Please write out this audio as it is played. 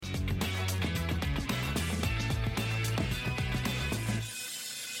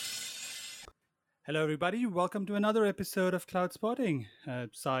Hello, everybody. Welcome to another episode of Cloud Spotting.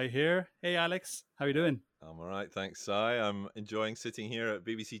 Sai here. Hey, Alex. How you doing? I'm all right, thanks, Si. I'm enjoying sitting here at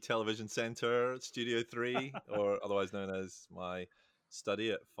BBC Television Centre, Studio 3, or otherwise known as my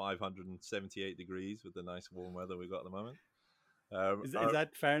study at 578 degrees with the nice warm weather we've got at the moment. Is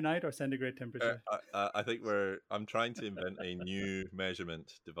that Fahrenheit or centigrade temperature? I think I'm trying to invent a new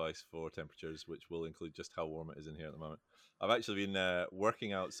measurement device for temperatures, which will include just how warm it is in here at the moment. I've actually been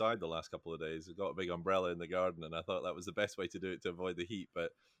working outside the last couple of days. I've got a big umbrella in the garden, and I thought that was the best way to do it to avoid the heat.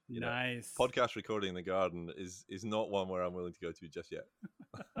 But you know, Nice. podcast recording in the garden is not one where I'm willing to go to just yet.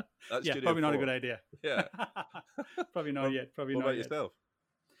 That's Yeah, Studio probably not a 4. good idea. Yeah. Probably not yet. Probably What not about yet. yourself?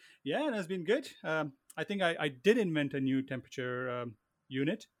 Yeah, it has been good. I think I did invent a new temperature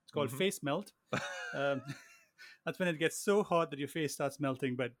unit. It's called Mm-hmm. face melt. Um, that's when it gets so hot that your face starts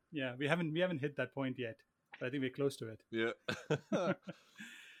melting. But yeah, we haven't hit that point yet. But I think we're close to it. Yeah.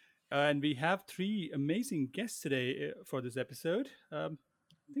 And we have three amazing guests today for this episode. I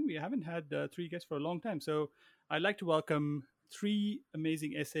think we haven't had three guests for a long time. So I'd like to welcome three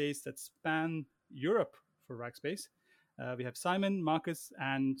amazing essays that span Europe for Rackspace. We have Simon, Marcus,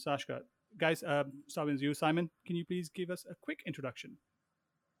 and Sashka. Guys, starting with you, Simon. Can you please give us a quick introduction?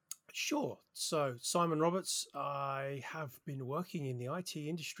 Sure. So, Simon Roberts, I have been working in the IT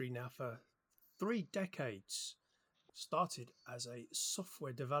industry now for 3 decades. Started as a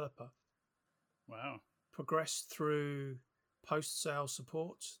software developer, Wow. progressed through post sale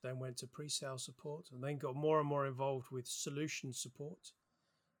support, then went to pre sale support, and then got more and more involved with solution support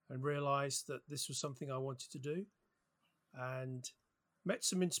and realized that this was something I wanted to do. And met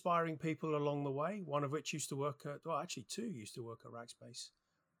some inspiring people along the way, one of which used to work at, well, actually, two used to work at Rackspace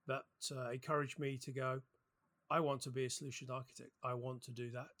that encouraged me to go, I want to be a solution architect. I want to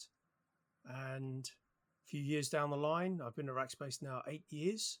do that. And a few years down the line, I've been at Rackspace now 8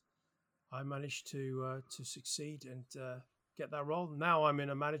 years. I managed to succeed and get that role. Now I'm in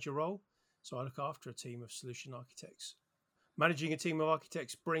a manager role, so I look after a team of solution architects. Managing a team of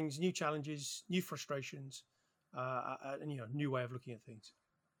architects brings new challenges, new frustrations, and new way of looking at things.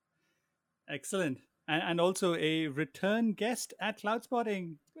 Excellent. And also a return guest at Cloud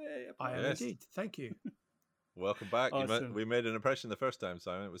Spotting. I am Yes. indeed. Thank you. Welcome back. Awesome. We made an impression the first time,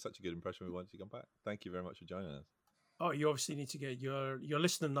 Simon. It was such a good impression. We wanted you to come back. Thank you very much for joining us. Oh, you obviously need to get your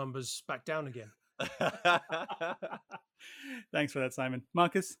listener numbers back down again. Thanks for that, Simon.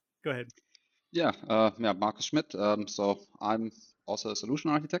 Marcus, go ahead. Yeah, Markus Schmidt. So I'm also a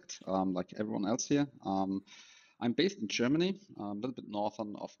solution architect, like everyone else here. I'm based in Germany, a little bit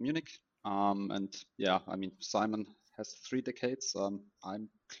northern of Munich. And yeah, I mean, Simon has 3 decades. I'm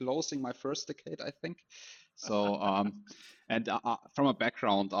closing my first decade, I think. So, and from a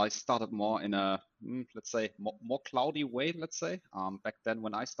background, I started more in a, let's say, more cloudy way, let's say. Back then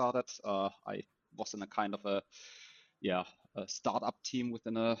when I started, I was in a kind of a startup team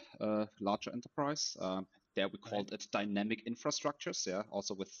within a larger enterprise. There we called it dynamic infrastructures. Yeah,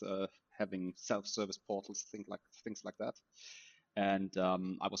 also with having self-service portals, things like that. And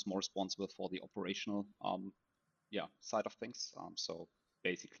I was more responsible for the operational, side of things. So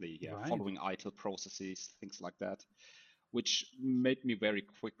basically, Right. following ITIL processes, things like that, which made me very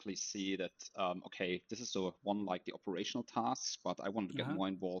quickly see that okay, this is one like the operational tasks, but I wanted to get more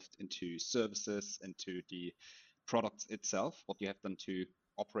involved into services, into the product itself, what you have done to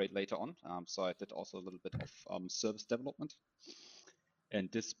operate later on. So I did also a little bit of service development. And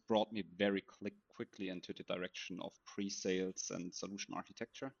this brought me very quickly into the direction of pre-sales and solution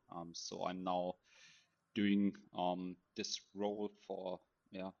architecture. So I'm now doing this role for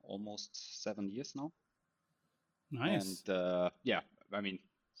almost 7 years now. Nice. And I mean,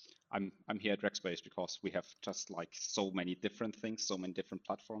 I'm here at Rackspace because we have just like so many different things, so many different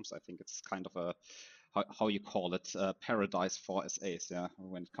platforms. I think it's kind of a how you call it, paradise for SAs, yeah,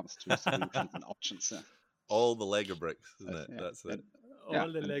 when it comes to solutions and options. Yeah. All the Lego bricks, isn't it? Yeah. That's it.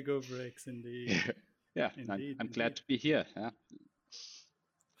 All the Lego bricks, indeed. Yeah, Indeed, I'm glad indeed. to be here. Yeah.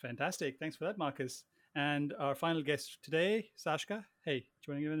 Fantastic. Thanks for that, Marcus. And our final guest today, Sashka. Hey, do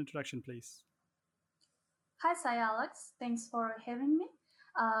you want to give an introduction, please? Hi, Sai Alex. Thanks for having me.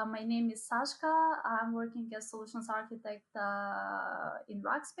 My name is Sashka. I'm working as solutions architect in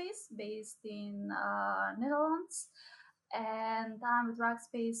Rackspace, based in Netherlands, and I'm with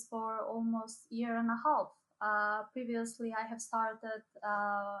Rackspace for almost a year and a half. Previously, I have started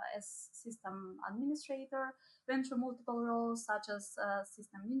as system administrator, went through multiple roles such as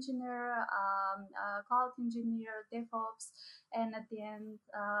system engineer, cloud engineer, DevOps, and at the end,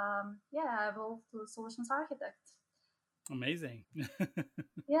 I evolved to solutions architect. Amazing.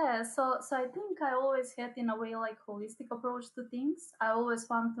 Yeah, so I think I always had in a way like holistic approach to things. I always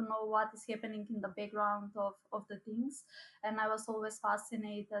want to know what is happening in the background of the things, and I was always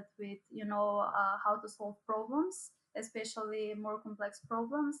fascinated with how to solve problems, especially more complex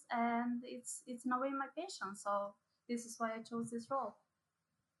problems, and it's in a way my passion. So this is why I chose this role.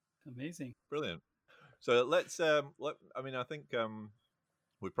 Amazing. Brilliant. So let's I mean, I think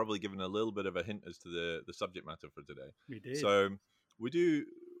we've probably given a little bit of a hint as to the subject matter for today. We did. So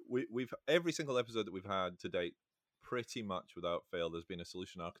we've every single episode that we've had to date, pretty much without fail, there's been a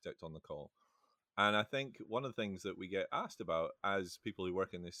solution architect on the call. And I think one of the things that we get asked about as people who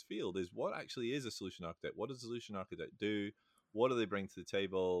work in this field is what actually is a solution architect? What does a solution architect do? What do they bring to the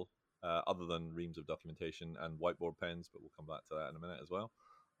table, other than reams of documentation and whiteboard pens? But we'll come back to that in a minute as well.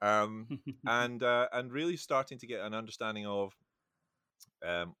 And really starting to get an understanding of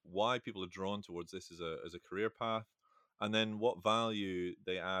why people are drawn towards this as a career path, and then what value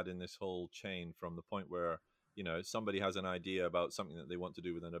they add in this whole chain from the point where somebody has an idea about something that they want to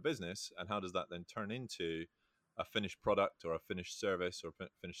do within a business, and how does that then turn into a finished product or a finished service or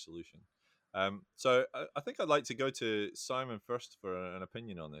finished solution. So I think I'd like to go to Simon first for an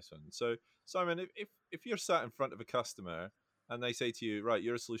opinion on this one. So Simon, if you're sat in front of a customer and they say to you, right,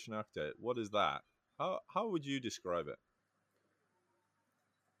 you're a solution architect, what is that? How would you describe it?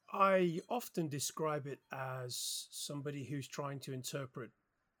 I often describe it as somebody who's trying to interpret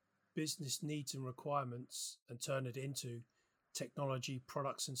business needs and requirements and turn it into technology,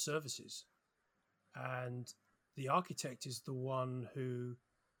 products, and services. And the architect is the one who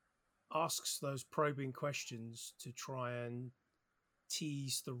asks those probing questions to try and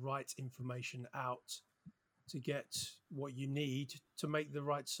tease the right information out to get what you need to make the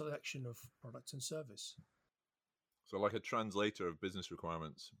right selection of product and service. So like a translator of business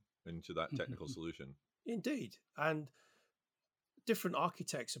requirements into that technical solution. Indeed. And different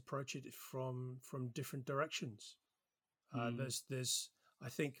architects approach it from different directions. There's I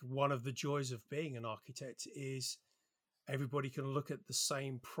think one of the joys of being an architect is everybody can look at the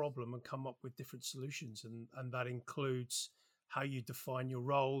same problem and come up with different solutions, and that includes how you define your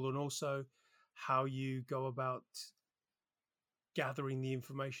role and also how you go about gathering the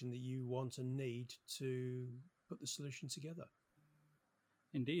information that you want and need to put the solution together.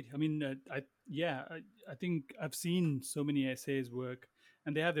 Indeed. I mean, I think I've seen so many SAs work,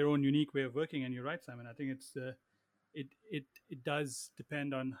 and they have their own unique way of working. And you're right, Simon. I think it's it does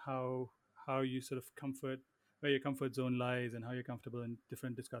depend on how you sort of where your comfort zone lies and how you're comfortable in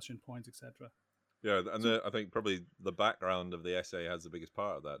different discussion points, etc. Yeah, and I think probably the background of the SA has the biggest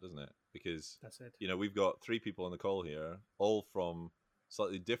part of that, doesn't it? Because that's it. We've got 3 people on the call here, all from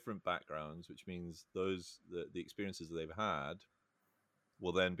slightly different backgrounds, which means the experiences that they've had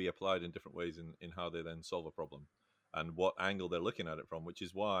will then be applied in different ways in how they then solve a problem and what angle they're looking at it from, which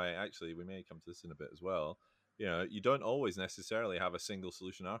is why actually we may come to this in a bit as well. You don't always necessarily have a single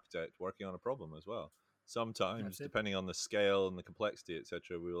solution architect working on a problem as well. Sometimes, depending on the scale and the complexity,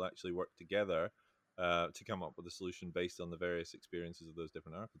 etc., we will actually work together to come up with a solution based on the various experiences of those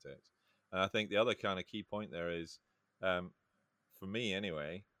different architects. And I think the other kind of key point there is, for me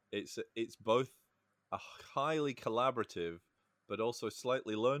anyway, it's both a highly collaborative but also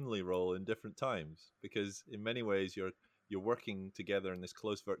slightly lonely role in different times, because in many ways you're working together in this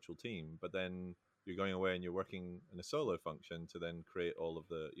close virtual team, but then you're going away and you're working in a solo function to then create all of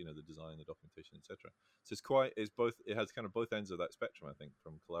the the design, the documentation, etc. So it has kind of both ends of that spectrum, I think,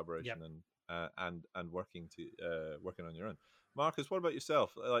 from collaboration and working on your own. Marcus, what about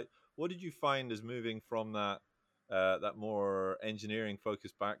yourself? Like, what did you find as moving from that more engineering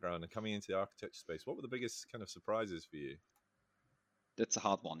focused background and coming into the architecture space? What were the biggest kind of surprises for you? That's a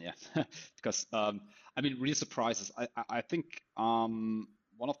hard one, yeah, because real surprises. I think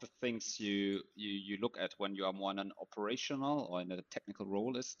one of the things you look at when you are more in an operational or in a technical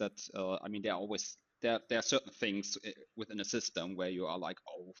role is that there are certain things within a system where you are like,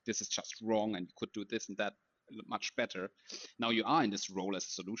 oh, this is just wrong, and you could do this and that much better. Now you are in this role as a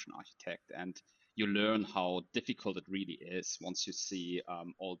solution architect, and you learn how difficult it really is once you see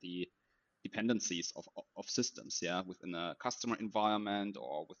all the dependencies of systems, within a customer environment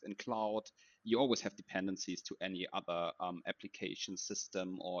or within cloud. You always have dependencies to any other application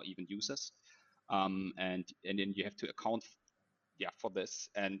system or even users, and then you have to account for this,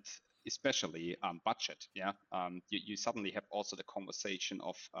 and especially budget. You suddenly have also the conversation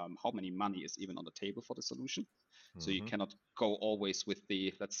of how many money is even on the table for the solution. So you cannot go always with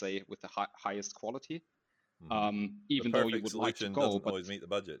the, let's say, with the highest quality. Even though you would like to go, doesn't always meet the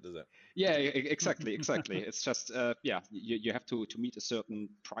budget, does it? Yeah, exactly. It's just you have to meet a certain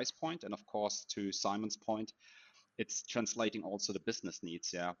price point, and of course, to Simon's point, it's translating also the business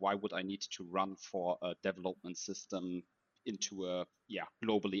needs. Yeah, why would I need to run for a development system into a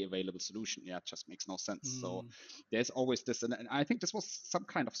globally available solution? Yeah, it just makes no sense. So there's always this, and I think this was some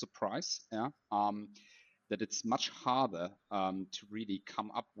kind of surprise. Yeah, that it's much harder to really come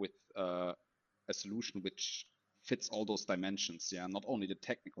up with a solution which fits all those dimensions. Yeah, not only the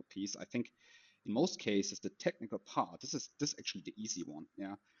technical piece. I think in most cases the technical part, this is actually the easy one.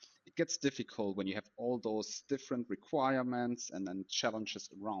 Yeah, it gets difficult when you have all those different requirements and then challenges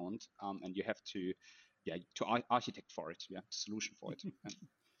around, and you have to architect for it, solution for it.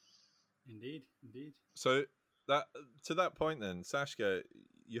 Indeed, indeed. So that to that point, then, Sascha,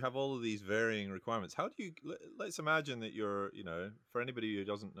 you have all of these varying requirements. How do you? Let's imagine that you're, for anybody who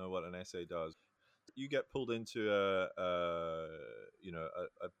doesn't know what an SA does, you get pulled into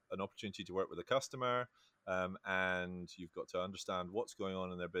an opportunity to work with a customer, and you've got to understand what's going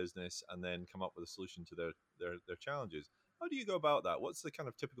on in their business and then come up with a solution to their challenges. How do you go about that? What's the kind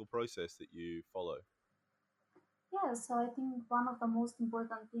of typical process that you follow? Yeah, so I think one of the most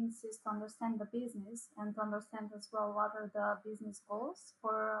important things is to understand the business and to understand as well what are the business goals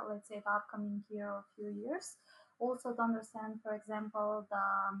for, let's say, the upcoming year or few years. Also to understand, for example, the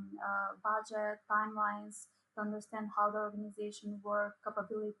budget, timelines, to understand how the organization work,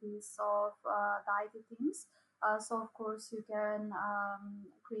 capabilities of the IT teams. So of course you can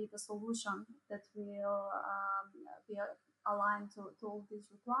create a solution that will be aligned to all these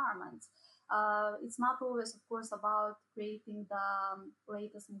requirements. It's not always, of course, about creating the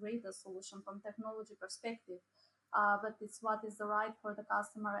latest and greatest solution from technology perspective, but it's what is the right for the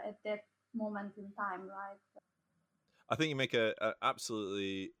customer at that moment in time, right? I think you make a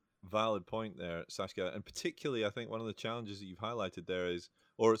absolutely valid point there, Sascha, and particularly I think one of the challenges that you've highlighted there is,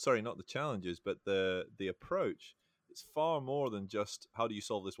 or sorry, not the challenges, but the approach. It's far more than just how do you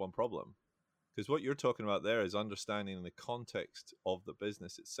solve this one problem, because what you're talking about there is understanding the context of the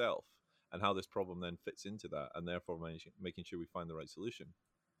business itself and how this problem then fits into that, and therefore making sure we find the right solution.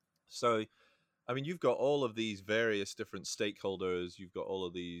 So, I mean, you've got all of these various different stakeholders. You've got all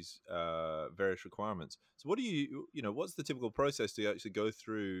of these various requirements. So, what do what's the typical process to actually go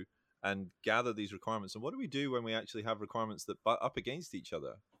through and gather these requirements? And what do we do when we actually have requirements that butt up against each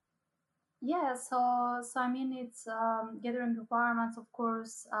other? Yeah, so I mean, it's gathering requirements, of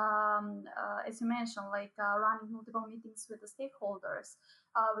course, as you mentioned, like running multiple meetings with the stakeholders,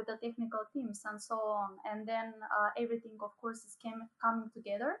 with the technical teams, and so on. And then everything, of course, is coming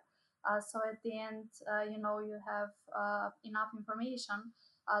together. So at the end, you have enough information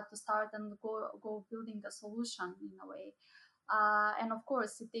to start and go building a solution in a way. And of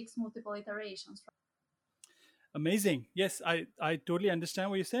course, it takes multiple iterations. Amazing. Yes, I totally understand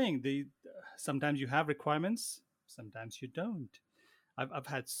what you're saying. Sometimes you have requirements, sometimes you don't. I've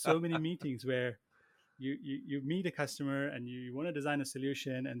had so many meetings where you meet a customer and you want to design a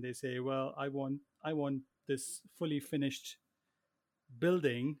solution, and they say, well, I want this fully finished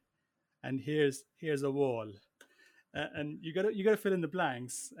building, and here's a wall, and you gotta fill in the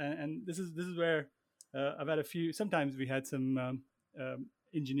blanks, and this is where I've had a few. Sometimes we had some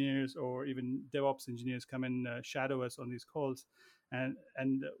engineers or even DevOps engineers come and shadow us on these calls, and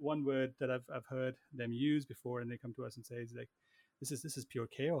one word that I've heard them use before, and they come to us and say, is like, this is pure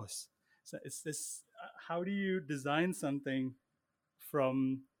chaos. So it's this. How do you design something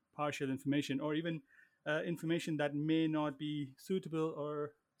from partial information, or even information that may not be suitable,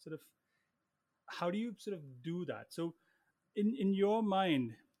 or sort of, how do you sort of do that? So in your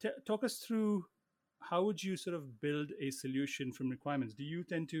mind, talk us through, how would you sort of build a solution from requirements? Do you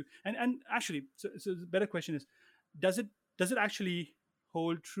tend to, and actually, so the better question is, does it actually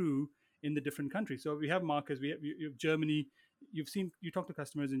hold true in the different countries? So we have markers, you have Germany, you talk to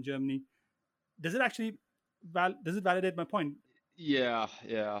customers in Germany. Does it actually validate my point? Yeah.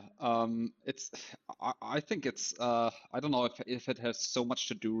 It's I think it's I don't know if it has so much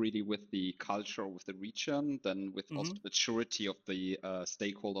to do really with the culture, with the region, than with also the maturity of the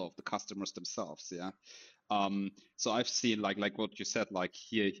stakeholder, of the customers themselves. Yeah. So I've seen like what you said, like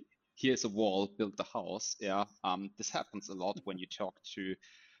here's a wall, build the house. Yeah. This happens a lot when you talk to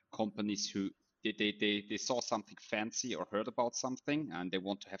companies who they saw something fancy or heard about something and they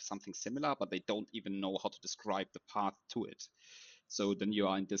want to have something similar, but they don't even know how to describe the path to it. So then you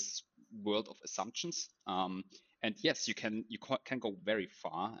are in this world of assumptions. And yes, you can go very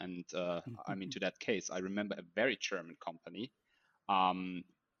far. And I mean, to that case, I remember a very German company.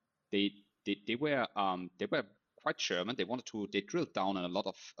 They were quite German. They drilled down on a lot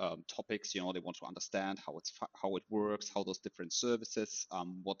of topics. They want to understand how it works, how those different services,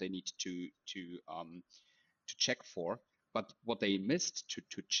 what they need to check for. But what they missed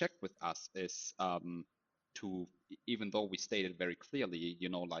to check with us is to, even though we stated very clearly,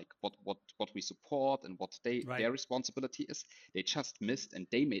 like what we support and what Right. their responsibility is, they just missed and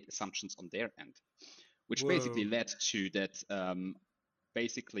they made assumptions on their end, which Whoa. basically led to that.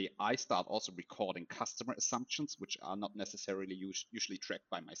 Basically, I start also recording customer assumptions, which are not necessarily usually tracked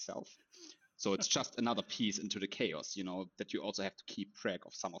by myself. So it's just another piece into the chaos, that you also have to keep track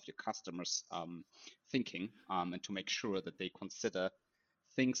of some of your customers' thinking, and to make sure that they consider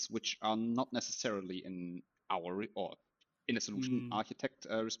things which are not necessarily in our or in a solution architect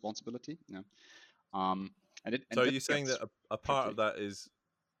responsibility. So are you saying that a part of tricky. that is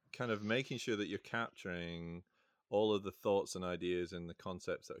kind of making sure that you're capturing all of the thoughts and ideas and the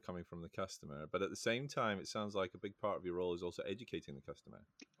concepts that are coming from the customer, but at the same time, it sounds like a big part of your role is also educating the customer?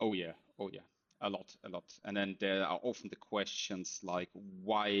 Oh yeah, a lot. And then there are often the questions like,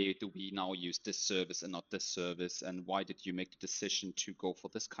 why do we now use this service and not this service? And why did you make the decision to go for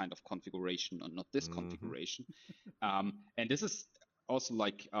this kind of configuration or not this configuration? And this is also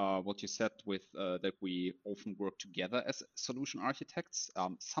like what you said with that we often work together as solution architects.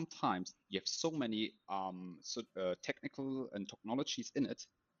 Sometimes you have so many technical and technologies in it,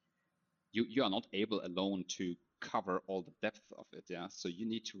 you are not able alone to cover all the depth of it. Yeah, so you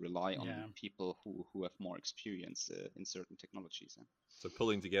need to rely on people who have more experience in certain technologies. Yeah? So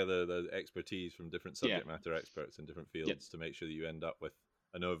pulling together the expertise from different subject matter experts in different fields to make sure that you end up with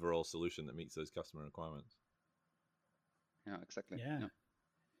an overall solution that meets those customer requirements. Yeah, exactly.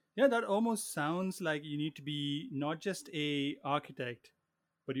 Yeah, that almost sounds like you need to be not just a architect,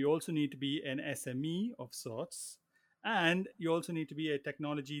 but you also need to be an SME of sorts, and you also need to be a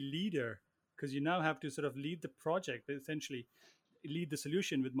technology leader, because you now have to sort of lead the project, but essentially lead the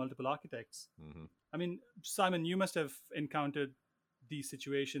solution with multiple architects. I mean, Simon, you must have encountered these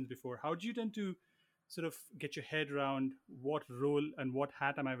situations before. How do you tend to sort of get your head around what role and what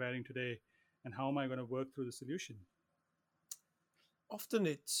hat am I wearing today, and how am I going to work through the solution? Often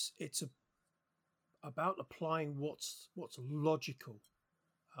it's about applying what's logical,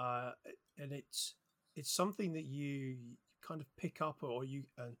 and it's something that you kind of pick up,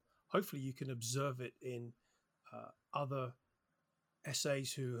 and hopefully you can observe it in other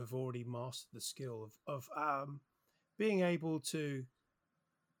SAs who have already mastered the skill of being able to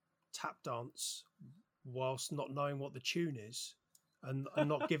tap dance whilst not knowing what the tune is, and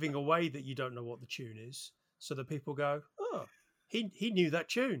not giving away that you don't know what the tune is, so that people go, oh, he knew that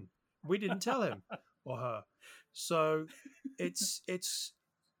tune, we didn't tell him or her. So it's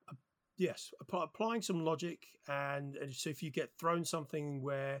yes, applying some logic, and so if you get thrown something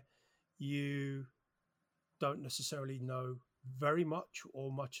where you don't necessarily know very much or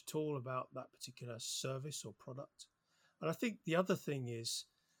much at all about that particular service or product. And I think the other thing is,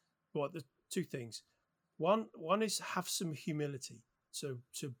 the two things. One is have some humility. So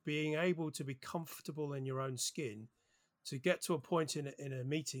being able to be comfortable in your own skin, to get to a point in a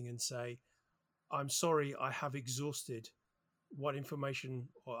meeting and say, I'm sorry, I have exhausted what information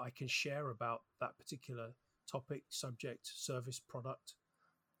or I can share about that particular topic, subject, service, product.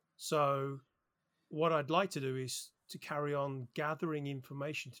 So what I'd like to do is to carry on gathering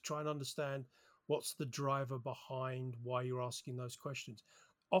information to try and understand what's the driver behind why you're asking those questions.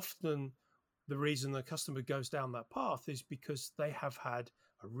 Often the reason the customer goes down that path is because they have had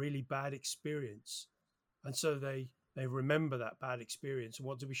a really bad experience. And so they remember that bad experience and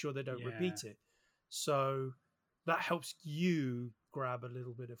want to be sure they don't repeat it. So that helps you grab a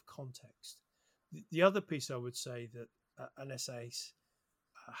little bit of context. The other piece I would say that an SA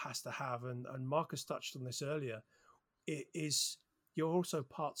has to have, and Marcus touched on this earlier, it is you're also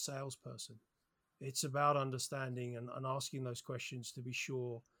part salesperson. It's about understanding and asking those questions to be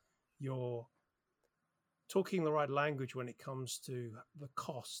sure you're talking the right language when it comes to the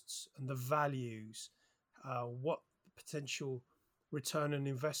costs and the values, what the potential return on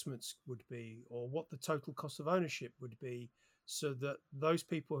investments would be, or what the total cost of ownership would be, so that those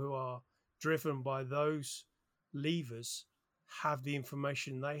people who are driven by those levers have the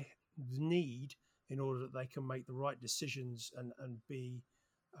information they need in order that they can make the right decisions and be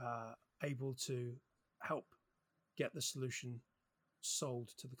able to help get the solution sold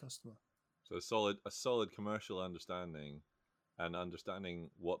to the customer. So a solid commercial understanding, and understanding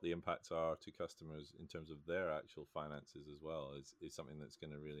what the impacts are to customers in terms of their actual finances as well is something that's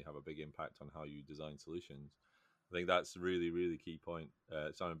going to really have a big impact on how you design solutions. I think that's a really, really key point,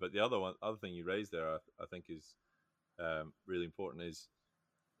 Simon. But the other thing you raised there, I think is really important, is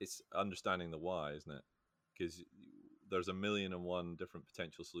it's understanding the why, isn't it? Because there's 1,000,001 different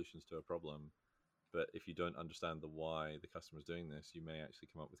potential solutions to a problem. But if you don't understand the why the customer's doing this, you may actually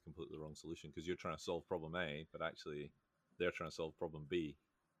come up with completely the wrong solution, because you're trying to solve problem A, but actually they're trying to solve problem B.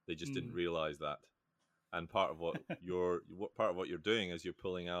 They just didn't realize that. And part of what you're doing is you're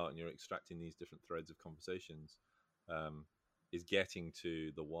pulling out and you're extracting these different threads of conversations, is getting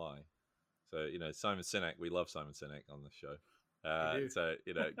to the why. So Simon Sinek, we love Simon Sinek on the show. We do. So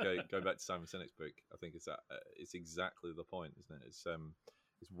go back to Simon Sinek's book. I think it's exactly the point, isn't it? It's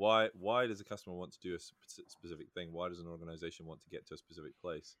why does a customer want to do a specific thing? Why does an organization want to get to a specific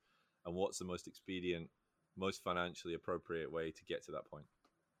place? And what's the most expedient, most financially appropriate way to get to that point?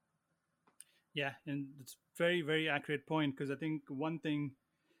 Yeah, and it's very, very accurate point, because I think one thing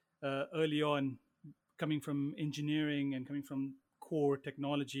early on, coming from engineering and coming from core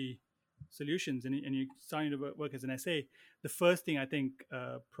technology solutions, and you're starting to work as an SA, the first thing I think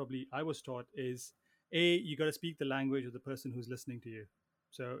probably I was taught is, you got to speak the language of the person who's listening to you.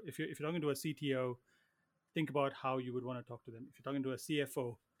 So if you're talking to a CTO, think about how you would want to talk to them. If you're talking to a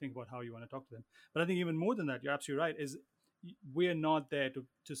CFO, think about how you want to talk to them. But I think even more than that, you're absolutely right, is we're not there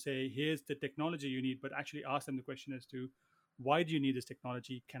to say, here's the technology you need, but actually ask them the question as to, why do you need this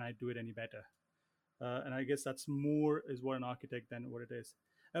technology? Can I do it any better? And I guess that's more is what an architect than what it is.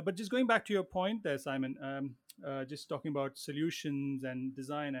 But just going back to your point there, Simon, just talking about solutions and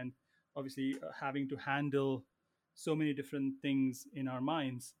design, and obviously having to handle so many different things in our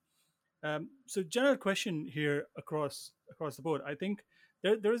minds. So general question here across the board. I think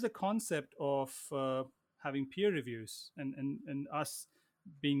there is a concept of having peer reviews, and us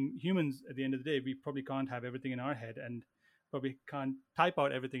being humans at the end of the day, we probably can't have everything in our head, and probably can't type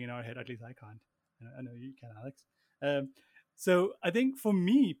out everything in our head. At least I can't. I know you can, Alex. So I think for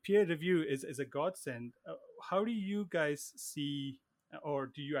me, peer review is a godsend. How do you guys see, or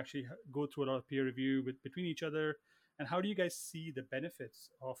do you actually go through a lot of peer review between each other? And how do you guys see the benefits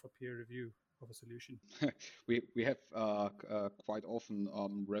of a peer review of a solution? we have quite often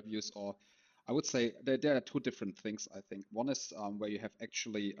reviews, or I would say there are two different things. I think one is where you have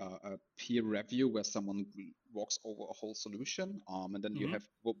actually a peer review where someone walks over a whole solution, and then you have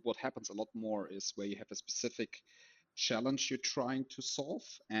what happens a lot more is where you have a specific challenge you're trying to solve,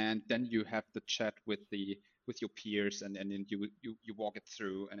 and then you have the chat with your peers, and then you walk it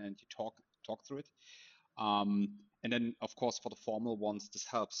through, and then you talk through it. And then, of course, for the formal ones, this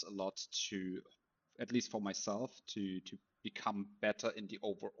helps a lot to, at least for myself, to become better in the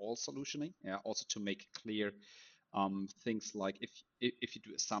overall solutioning. Yeah, also to make clear things like if you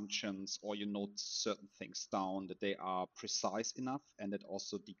do assumptions or you note certain things down, that they are precise enough, and that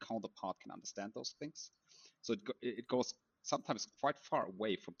also the counterpart can understand those things. So it goes sometimes quite far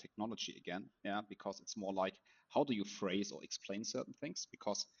away from technology again, yeah, because it's more like, how do you phrase or explain certain things?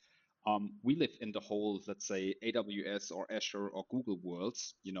 Because we live in the whole, let's say, AWS or Azure or Google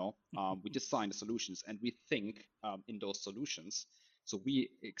worlds. We design the solutions and we think in those solutions. So we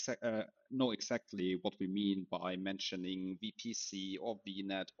know exactly what we mean by mentioning VPC or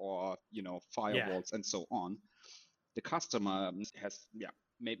VNet or firewalls and so on. The customer has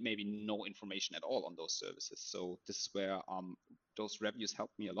maybe no information at all on those services. So this is where those reviews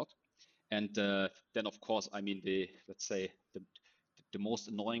help me a lot. And then, of course, I mean, let's say the most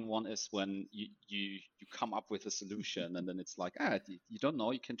annoying one is when you come up with a solution and then it's like, you don't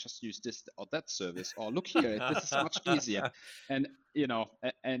know, you can just use this or that service, or look here, this is much easier. And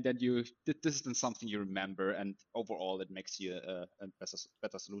and then this is then something you remember, and overall it makes you a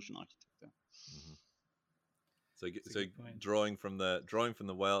better solution architect. Yeah. Mm-hmm. So drawing from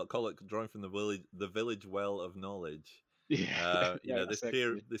the well, call it drawing from the village well of knowledge. Yeah. This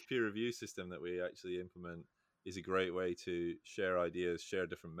peer review system that we actually implement is a great way to share ideas, share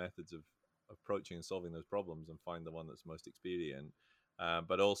different methods of approaching and solving those problems, and find the one that's most expedient.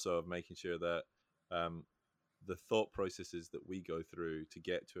 But also of making sure that the thought processes that we go through to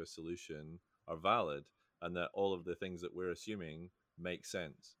get to a solution are valid, and that all of the things that we're assuming make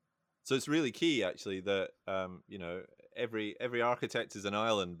sense. So it's really key, actually, that every architect is an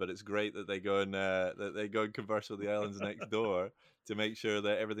island, but it's great that they go and converse with the islands next door to make sure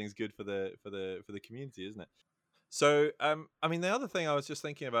that everything's good for the community, isn't it? So, I mean, the other thing I was just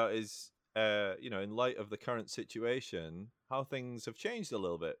thinking about is, in light of the current situation, how things have changed a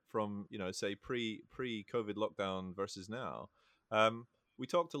little bit from, say pre-COVID lockdown versus now. We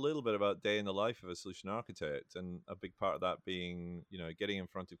talked a little bit about day in the life of a solution architect, and a big part of that being, getting in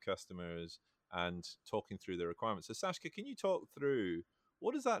front of customers and talking through their requirements. So, Sashka, can you talk through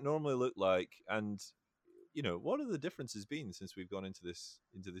what does that normally look like, and what are the differences been since we've gone into this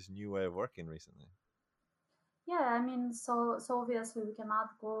new way of working recently? Yeah, I mean, so obviously we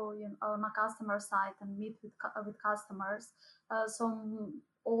cannot go on a customer site and meet with customers.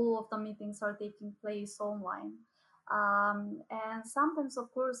 All of the meetings are taking place online. And sometimes,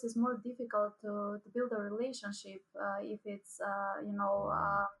 of course, it's more difficult to build a relationship if it's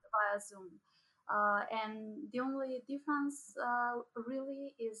via Zoom. And the only difference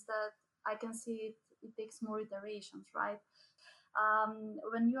really is that I can see it takes more iterations, right?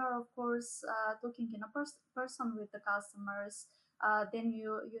 When you are, of course, talking in a person with the customers, then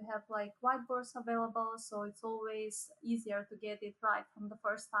you have like whiteboards available, so it's always easier to get it right from the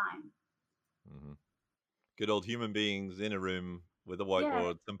first time. Mm-hmm. Good old human beings in a room with a Yeah,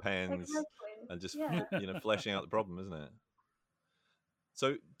 whiteboard, some pens, exactly. and just Yeah. fleshing out the problem, isn't it?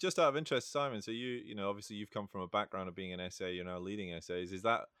 So, just out of interest, Simon, so you know, obviously you've come from a background of being an SA. You're now leading SAs. Is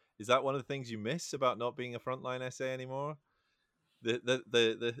that one of the things you miss about not being a frontline SA anymore?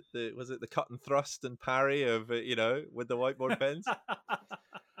 The was it the cut and thrust and parry of with the whiteboard pens?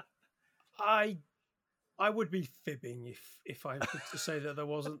 I would be fibbing if I were to say that there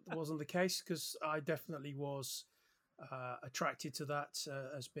wasn't the case, because I definitely was attracted to that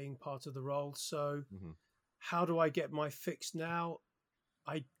as being part of the role. So, Mm-hmm. how do I get my fix now?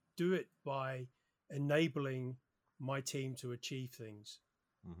 I do it by enabling my team to achieve things.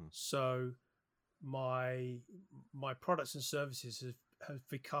 Mm-hmm. So my products and services have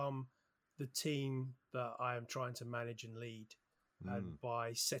become the team that I am trying to manage and lead. And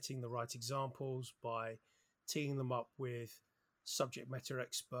by setting the right examples, by teeing them up with subject matter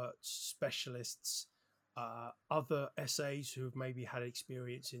experts, specialists, other SAs who have maybe had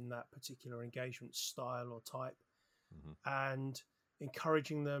experience in that particular engagement style or type, and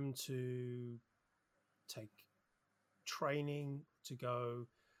encouraging them to take training, to go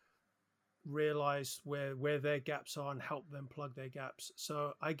realize where their gaps are and help them plug their gaps.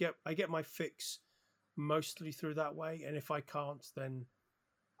 So I get my fix mostly through that way, and if I can't, then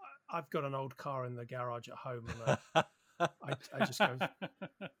I've got an old car in the garage at home, and I just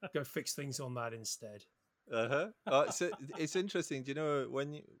go fix things on that instead. So it's interesting. Do you know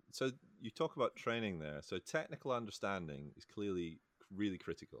so you talk about training there? So technical understanding is clearly really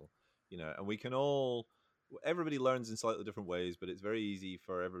critical, and we can everybody learns in slightly different ways, but it's very easy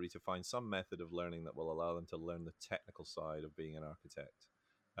for everybody to find some method of learning that will allow them to learn the technical side of being an architect.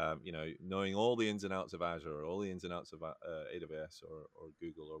 Knowing all the ins and outs of Azure, or all the ins and outs of AWS or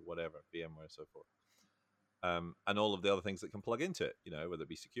Google or whatever, VMware, so forth. And all of the other things that can plug into it, whether it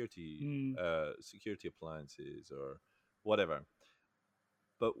be security appliances or whatever.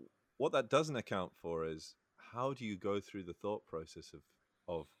 But what that doesn't account for is, how do you go through the thought process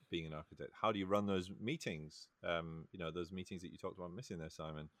of being an architect? How do you run those meetings? Those meetings that you talked about missing there,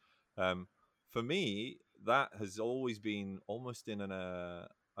 Simon. For me, that has always been almost in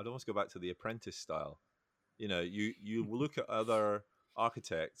I'd almost go back to the apprentice style. You look at other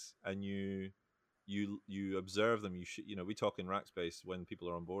architects and you observe them. We talk in Rackspace when people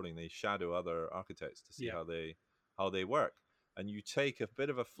are onboarding, they shadow other architects to see how they work, and you take a bit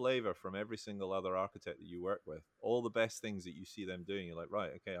of a flavor from every single other architect that you work with. All the best things that you see them doing, you're like,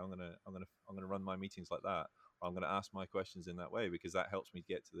 right, okay, I'm gonna run my meetings like that, or I'm gonna ask my questions in that way, because that helps me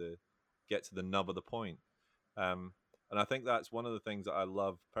get to the nub of the point. And I think that's one of the things that I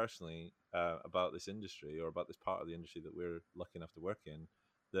love personally about this industry, or about this part of the industry that we're lucky enough to work in,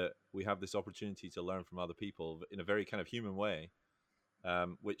 that we have this opportunity to learn from other people in a very kind of human way,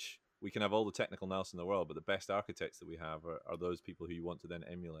 which we can have all the technical nous in the world, but the best architects that we have are those people who you want to then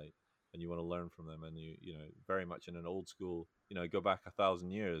emulate, and you want to learn from them. And you very much in an old school, go back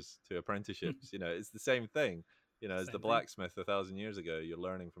 1,000 years to apprenticeships. It's the same thing. As the blacksmith 1,000 years ago, you're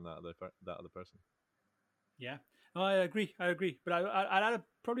learning from that other person. Yeah, no, I agree. But I'll add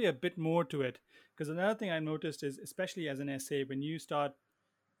probably a bit more to it, because another thing I noticed is, especially as an SA, when you start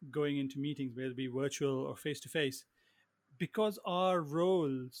going into meetings, whether it be virtual or face to face, because our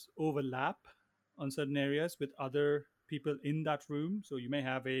roles overlap on certain areas with other people in that room. So you may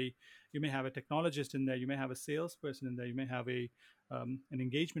have a technologist in there, you may have a salesperson in there, you may have an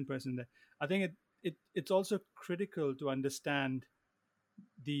engagement person in there. I think it's also critical to understand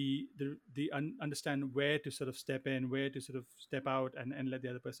understand where to sort of step in, where to sort of step out, and let the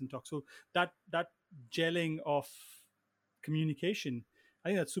other person talk. So that gelling of communication, I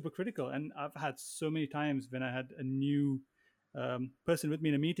think that's super critical. And I've had so many times when I had a new person with me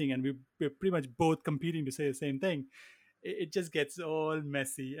in a meeting, and we're pretty much both competing to say the same thing. It just gets all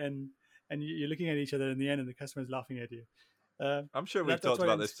messy, and you're looking at each other in the end, and the customer's laughing at you. I'm sure we've talked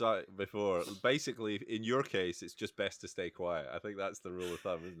about this before. Basically, in your case, it's just best to stay quiet. I think that's the rule of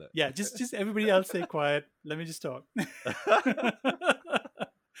thumb, isn't it? Yeah, just everybody else stay quiet. Let me just talk.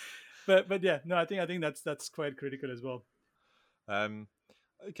 but yeah, no, I think that's quite critical as well.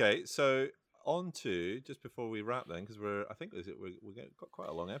 Okay, so on to, just before we wrap then, because we've got quite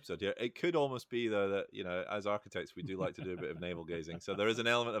a long episode here. It could almost be though that as architects we do like to do a bit of navel gazing, so there is an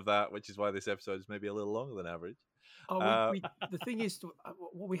element of that, which is why this episode is maybe a little longer than average. The thing is,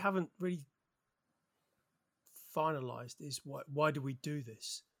 what we haven't really finalized is why do we do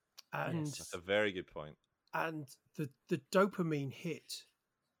this? And Yes. That's a very good point. and the dopamine hit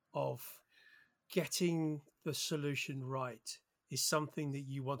of getting the solution right is something that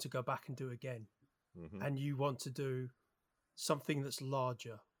you want to go back and do again. Hmm. And you want to do something that's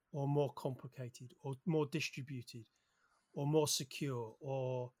larger or more complicated or more distributed or more secure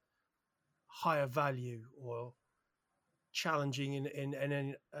or higher value or challenging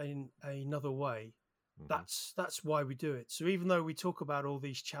in another way. Hmm. That's why we do it. So even though we talk about all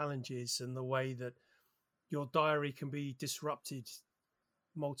these challenges and the way that your diary can be disrupted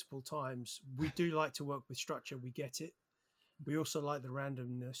multiple times, we do like to work with structure. We get it. We also like the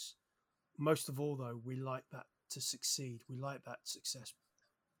randomness. Most of all, though, we like that to succeed. We like that success.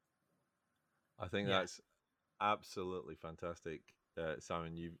 I think Yeah. that's absolutely fantastic,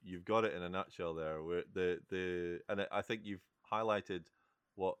 Simon. You've got it in a nutshell there. Where I think you've highlighted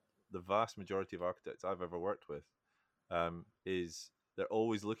what the vast majority of architects I've ever worked with is they're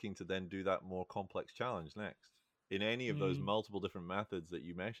always looking to then do that more complex challenge next. In any of those multiple different methods that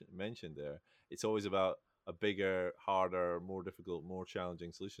you mentioned there, it's always about a bigger, harder, more difficult, more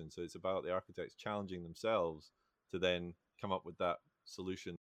challenging solution. So it's about the architects challenging themselves to then come up with that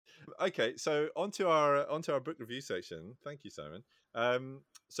solution. Okay, so onto our book review section. Thank you, Simon.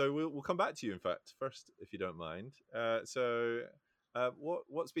 So we'll come back to you, in fact, first, if you don't mind.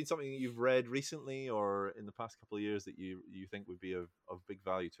 What's been something that you've read recently or in the past couple of years that you think would be of big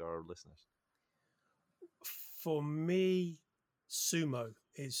value to our listeners? For me, Sumo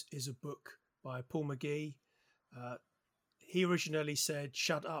is a book by Paul McGee. He originally said,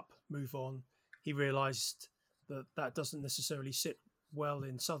 "Shut up, move on." He realised that doesn't necessarily sit well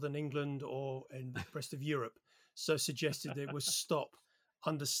in southern England or in the rest of Europe, so suggested it was stop,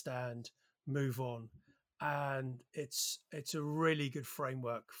 understand, move on, and it's a really good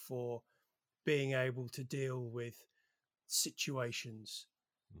framework for being able to deal with situations.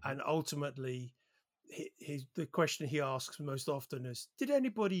 Mhm. And ultimately, the question he asks most often is, "Did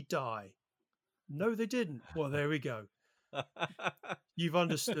anybody die?" No, they didn't. Well, there we go. You've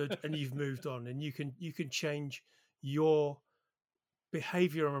understood and you've moved on, and you can change your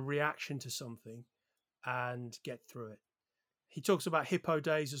behavior and reaction to something and get through it. He talks about hippo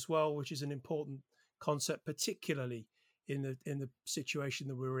days as well, which is an important concept, particularly in the situation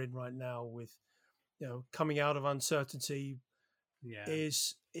that we're in right now with coming out of uncertainty. Yeah.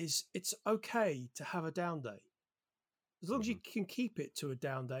 Is it's okay to have a down day as long as you can keep it to a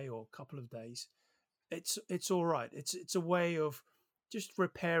down day or a couple of days. It's all right. It's a way of just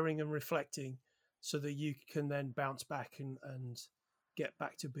repairing and reflecting so that you can then bounce back and get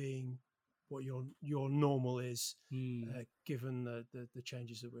back to being what your normal is, given the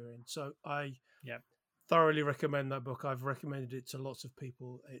changes that we're in. So I thoroughly recommend that book. I've recommended it to lots of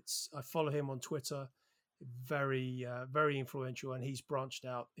people. I follow him on Twitter, very very influential, and he's branched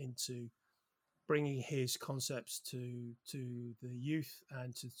out into bringing his concepts to the youth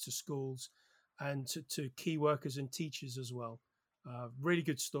and to schools and to key workers and teachers as well. Really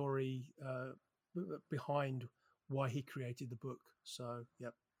good story behind why he created the book. So,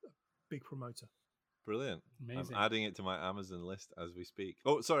 yep, big promoter. Brilliant. Amazing. I'm adding it to my Amazon list as we speak.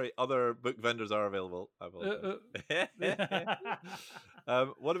 Oh, sorry, other book vendors are available. I apologize.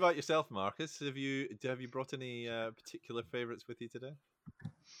 What about yourself, Marcus? Have you brought any particular favorites with you today?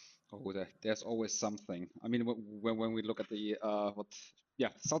 Oh, there's always something. I mean, when we look at the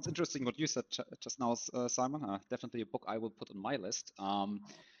sounds interesting what you said just now, Simon. Definitely a book I will put on my list.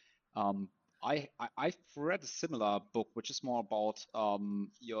 I've read a similar book, which is more about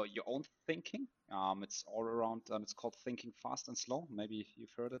your own thinking. It's all around. It's called Thinking Fast and Slow. Maybe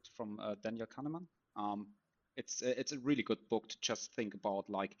you've heard it from Daniel Kahneman. It's a really good book to just think about,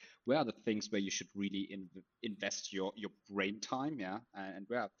 like, where are the things where you should really invest your brain time, and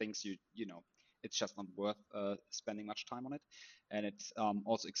where are things you know it's just not worth spending much time on it. And it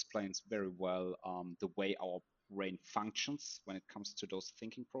also explains very well the way our brain functions when it comes to those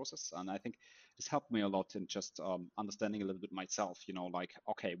thinking process. And I think this helped me a lot in just understanding a little bit myself, like,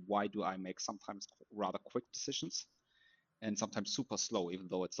 okay, why do I make sometimes rather quick decisions and sometimes super slow, even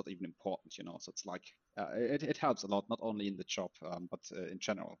though it's not even important, so it's like it helps a lot, not only in the job but in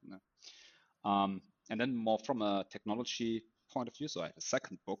general. And then more from a technology point of view, so I have a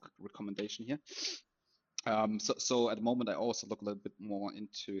second book recommendation here. So at the moment, I also look a little bit more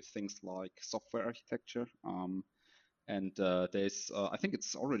into things like software architecture. And there's, I think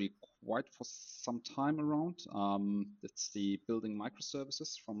it's already quite for some time around. It's the Building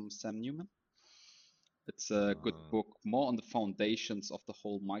Microservices from Sam Newman. It's a good book, more on the foundations of the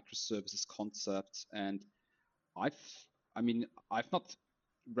whole microservices concept. And I've not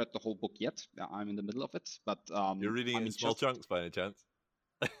read the whole book yet. Yeah, I'm in the middle of it, but You're reading it in small chunks by any chance?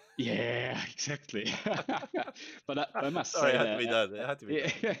 Yeah, exactly. But I must Sorry, say it had that to be done. It had to be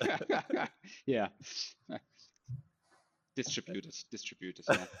done. yeah, distributed.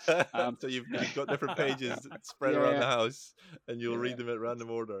 Yeah. So you've got different pages spread around the house, and you'll read them at random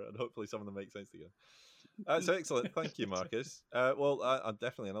order, and hopefully some of them make sense together. So excellent. Thank you, Marcus. Well, I'm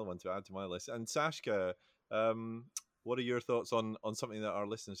definitely another one to add to my list. And Sashka, what are your thoughts on something that our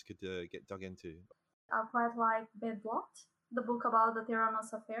listeners could get dug into? I quite like Bad Blood, the book about the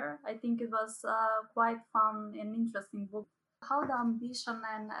Theranos affair. I think it was quite fun and interesting book. How the ambition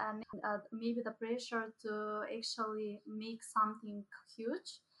and maybe the pressure to actually make something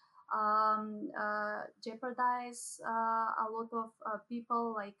huge jeopardize a lot of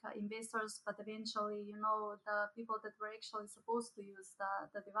people like investors, but eventually, the people that were actually supposed to use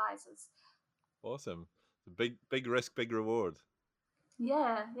the devices. Awesome. Big risk, big reward.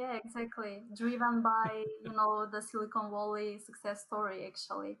 Yeah, exactly. Driven by, the Silicon Valley success story,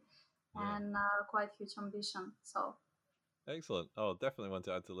 actually, and quite huge ambition. So excellent. Oh, definitely want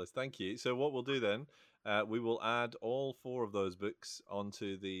to add to the list. Thank you. So what we'll do then, we will add all 4 of those books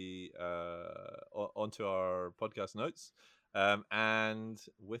onto onto our podcast notes. And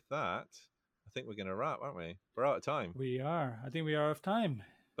with that, I think we're going to wrap, aren't we? We're out of time. We are. I think we are out of time.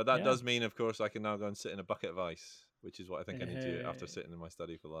 But that does mean, of course, I can now go and sit in a bucket of ice, which is what I think I need to do after sitting in my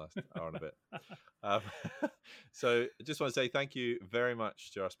study for the last hour and a bit. So I just want to say thank you very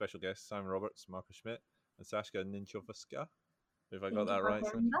much to our special guests, Simon Roberts, Marcus Schmidt, and Sashka Ninchovaska. If I got that right.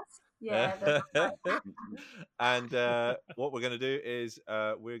 Yeah, that's right. And what we're going to do is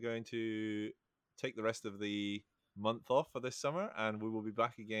we're going to take the rest of the month off for this summer, and we will be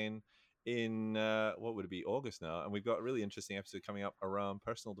back again in what would it be, August now, and we've got a really interesting episode coming up around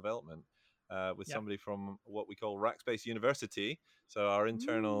personal development with somebody from what we call Rackspace University, so our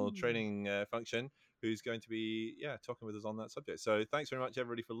internal training function, who's going to be talking with us on that subject. So thanks very much,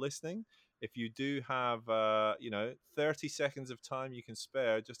 everybody, for listening. If you do have 30 seconds of time you can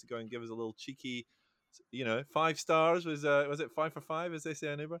spare just to go and give us a little cheeky 5 stars, was it 5 for 5 as they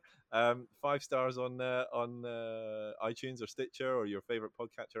say on Uber, 5 stars on iTunes or Stitcher or your favorite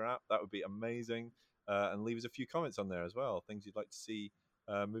podcatcher app, that would be amazing, and leave us a few comments on there as well, things you'd like to see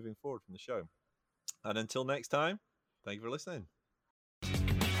moving forward from the show. And until next time, thank you for listening.